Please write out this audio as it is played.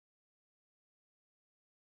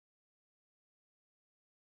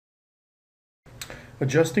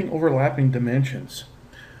Adjusting overlapping dimensions.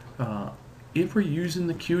 If we're using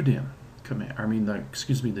the QDIM command,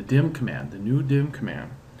 the dim command, the new dim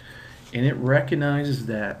command, and it recognizes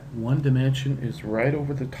that one dimension is right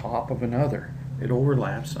over the top of another, it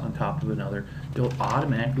overlaps on top of another, it'll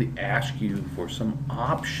automatically ask you for some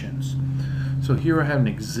options. So here I have an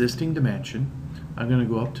existing dimension. I'm going to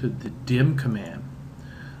go up to the dim command.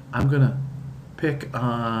 I'm going to pick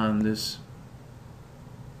on this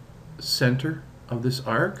center of this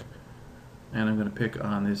arc, and I'm going to pick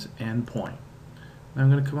on this end point.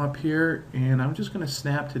 I'm going to come up here and I'm just going to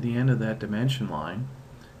snap to the end of that dimension line,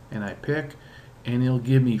 and I pick, and it'll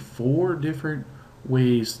give me 4 different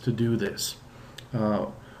ways to do this.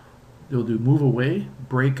 It'll do move away,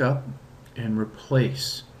 break up, and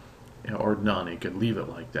replace, or none. You could leave it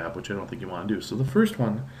like that, which I don't think you want to do. So the first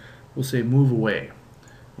one will say move away.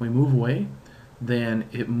 When we move away, then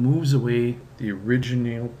it moves away the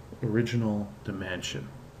original dimension.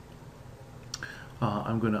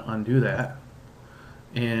 I'm going to undo that,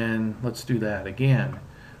 and let's do that again.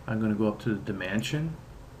 I'm going to go up to the dimension.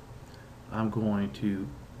 I'm going to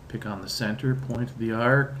pick on the center point of the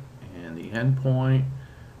arc and the end point.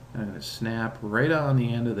 I'm going to snap right on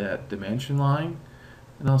the end of that dimension line,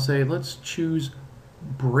 and I'll say let's choose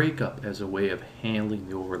breakup as a way of handling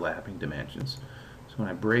the overlapping dimensions. So when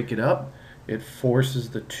I break it up, it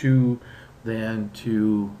forces the two then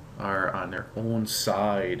to are on their own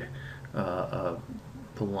side of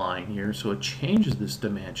the line here. So it changes this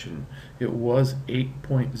dimension. It was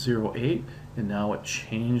 8.08 and now it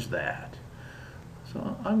changed that.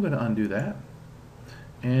 So I'm going to undo that,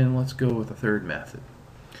 and let's go with the third method.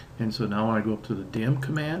 And so now when I go up to the dim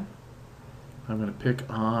command, I'm going to pick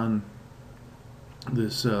on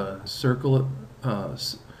this circle,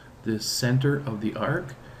 this center of the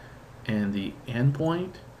arc and the end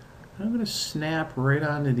point. I'm going to snap right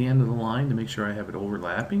onto the end of the line to make sure I have it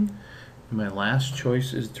overlapping. And my last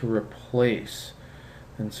choice is to replace.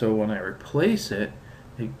 And so when I replace it,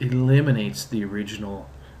 it eliminates the original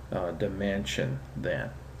dimension then.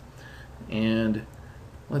 And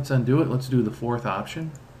let's undo it. Let's do the fourth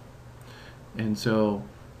option. And so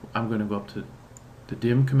I'm going to go up to the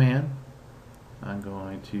dim command. I'm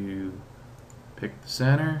going to pick the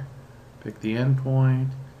center, pick the end point,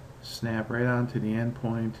 snap right onto the end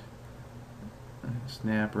point, and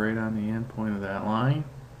snap right on the end point of that line.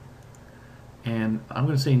 And I'm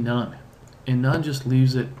going to say none. And none just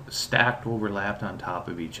leaves it stacked, overlapped on top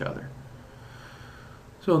of each other.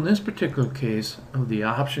 So in this particular case, of the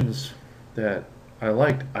options that I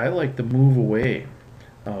liked the move away,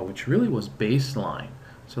 which really was baseline.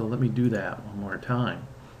 So let me do that one more time.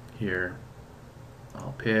 Here,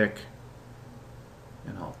 I'll pick,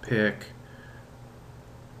 and I'll pick,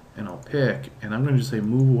 and I'll pick, and I'm going to just say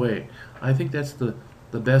move away. I think that's the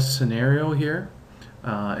best scenario here.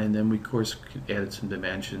 And then we of course added some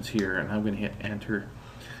dimensions here, and I'm going to hit enter.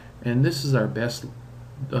 And this is our best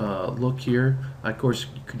look here. Of course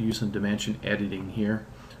you could use some dimension editing here,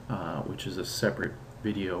 which is a separate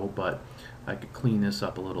video, but I could clean this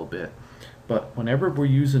up a little bit. But whenever we're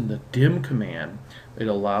using the dim command, it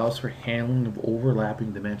allows for handling of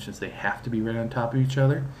overlapping dimensions. They have to be right on top of each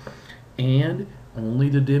other, and only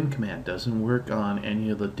the dim command doesn't work on any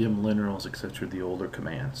of the dim lineals, etc., the older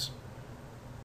commands.